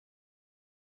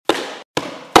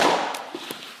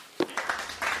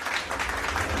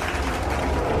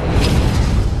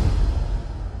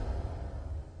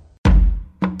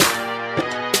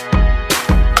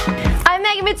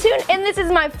And this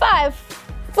is my 5,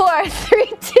 4,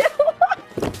 3, 2.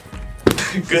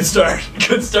 Good start.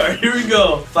 Good start. Here we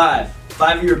go. 5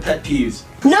 of your pet peeves.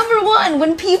 Number 1,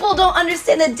 when people don't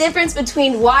understand the difference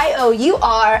between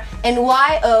Y-O-U-R and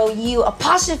Y-O-U''re,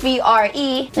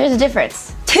 there's a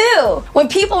difference. 2, when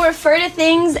people refer to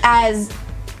things as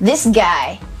this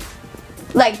guy,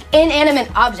 like inanimate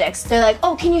objects. They're like,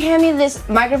 oh, can you hand me this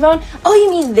microphone? Oh,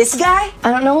 you mean this guy?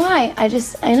 I don't know why. I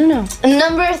don't know.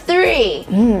 Number 3.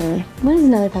 What is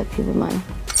another pet peeve of mine?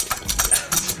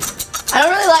 I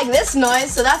don't really like this noise,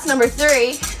 so that's number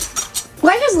 3.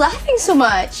 Why are you guys laughing so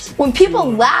much? When people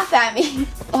laugh at me,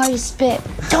 oh, I just spit.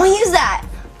 Don't use that.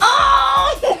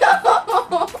 Oh,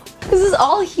 no. This is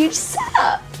all a huge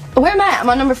setup. Where am I at? I'm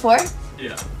on number 4?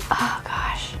 Yeah. Oh,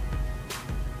 gosh.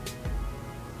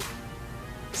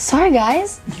 Sorry,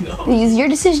 guys. No. It was your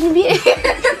decision to be here.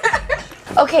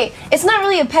 Okay, it's not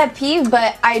really a pet peeve,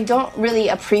 but I don't really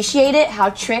appreciate it how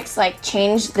tricks like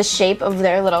change the shape of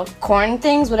their little corn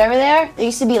things, whatever they are. They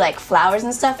used to be like flowers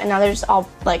and stuff, and now they're just all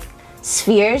like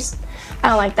spheres. I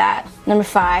don't like that. Number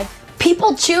 5,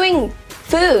 people chewing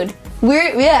food.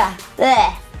 Weird, yeah.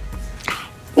 Blech.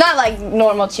 Not like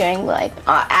normal chewing, but like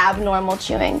abnormal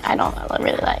chewing. I don't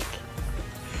really like.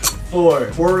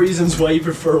 4 reasons why you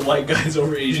prefer white guys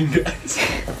over Asian guys.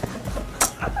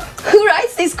 Who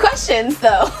writes these questions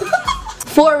though?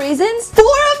 4 reasons? 4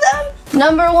 of them?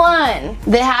 Number 1,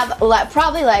 they have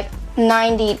probably like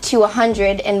 90 to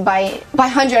 100, and by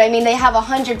 100 I mean they have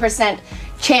 100%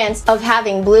 chance of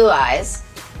having blue eyes.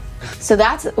 So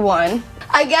that's 1.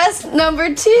 I guess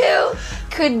number 2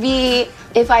 could be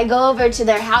if I go over to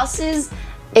their houses,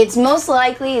 it's most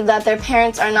likely that their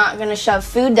parents are not going to shove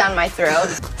food down my throat.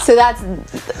 So that's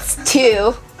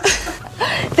 2.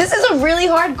 This is a really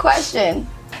hard question.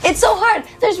 It's so hard.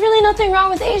 There's really nothing wrong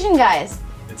with Asian guys.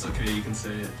 It's okay, you can say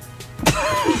it.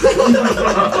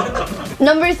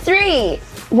 Number 3,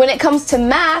 when it comes to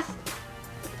math,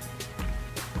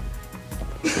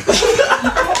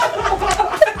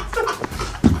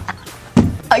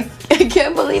 I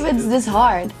can't believe it's this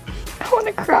hard. I want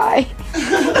to cry.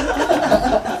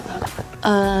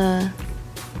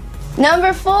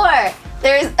 Number 4,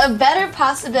 there's a better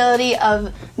possibility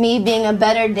of me being a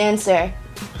better dancer.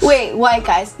 Wait, white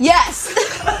guys. Yes!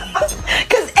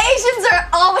 Because Asians are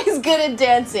always good at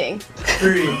dancing.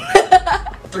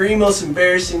 3 most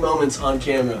embarrassing moments on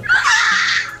camera.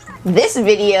 This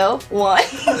video, 1.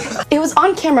 It was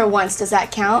on camera once, does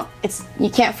that count?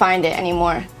 You can't find it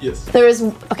anymore. Yes.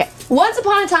 Okay. Once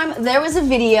upon a time, there was a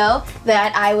video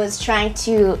that I was trying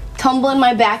to tumble in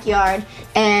my backyard,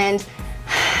 and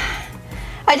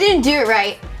I didn't do it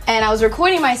right, and I was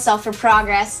recording myself for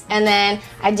progress, and then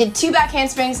I did 2 back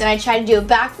handsprings, and I tried to do a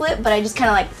backflip, but I just kind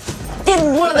of like did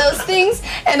one of those things,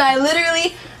 and I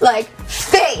literally like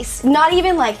face, not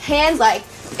even like hands, like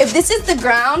if this is the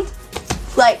ground,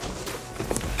 like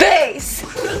face,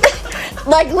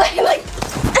 like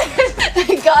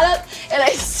I got up and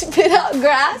I spit out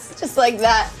grass just like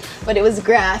that, but it was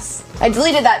grass. I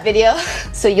deleted that video,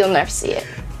 so you'll never see it.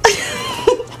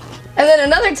 And then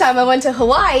another time I went to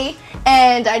Hawaii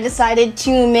and I decided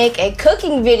to make a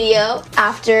cooking video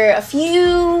after a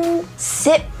few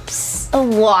sips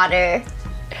of water,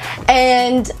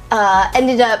 and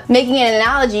ended up making an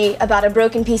analogy about a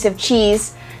broken piece of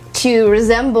cheese to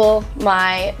resemble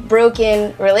my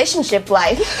broken relationship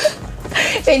life.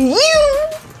 And you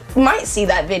might see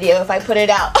that video if I put it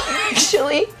out,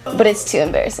 actually. But it's too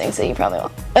embarrassing, so you probably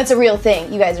won't. That's a real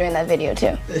thing. You guys are in that video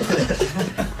too.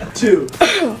 2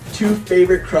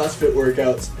 favorite CrossFit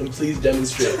workouts, and please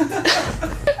demonstrate.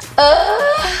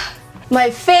 My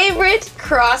favorite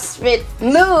CrossFit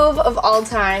move of all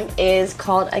time is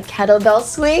called a kettlebell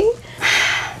swing.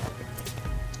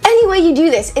 Any way you do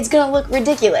this, it's gonna look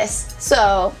ridiculous.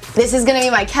 So this is gonna be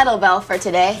my kettlebell for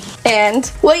today. And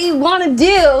what you wanna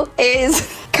do is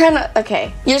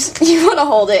okay, you wanna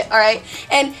hold it, all right?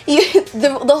 And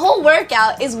the whole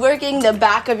workout is working the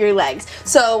back of your legs.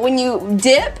 So when you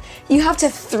dip, you have to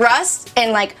thrust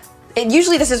and like,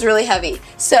 usually this is really heavy.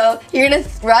 So you're gonna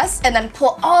thrust and then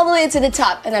pull all the way to the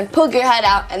top and then poke your head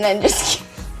out and then just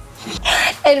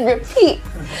and repeat.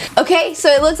 Okay, so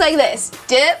it looks like this.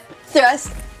 Dip,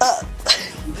 thrust, up.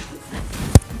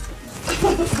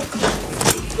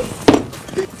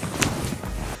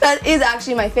 That is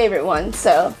actually my favorite one,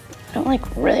 so I don't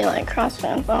really like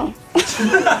CrossFit, though.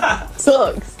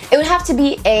 Sucks. It would have to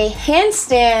be a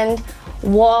handstand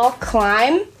wall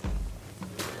climb.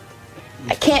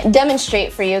 I can't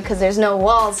demonstrate for you because there's no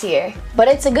walls here, but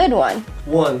it's a good one.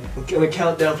 1. I'm gonna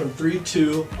count down from 3,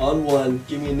 2, on 1.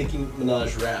 Give me a Nicki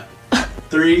Minaj rap.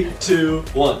 3, 2,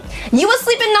 1. You was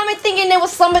sleeping on me thinking it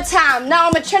was summertime. Now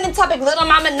I'm a trending topic, little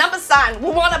mama number sign.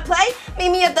 We wanna play?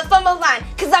 Meet me at the fumble line.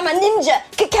 Cause I'm a ninja,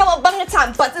 cacao bunga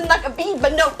time. Buzzing like a bee,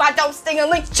 but nope, I don't sting a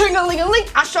link. Ching-a-ling-a-link,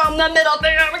 I show 'em the middle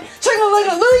thing.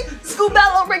 Ching-a-ling-a-link, school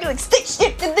battle, regular stick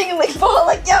shift and thing like fall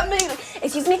like yeah, me.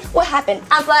 Excuse me, what happened?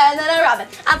 I'm flyer than a robin.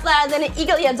 I'm flyer than an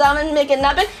eagle, yeah, diamond, make it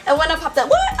nubbin. And when I pop that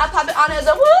what? I pop it on as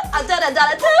a what? I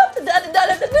da-da-da-da-da,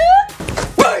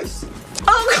 burst!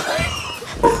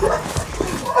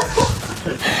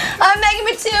 I'm Megan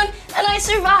Batoon, and I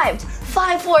survived.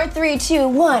 5, 4, 3, 2,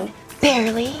 1.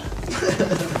 Barely.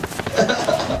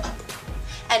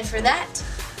 And for that,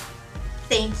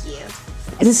 thank you.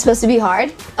 Is this supposed to be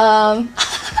hard?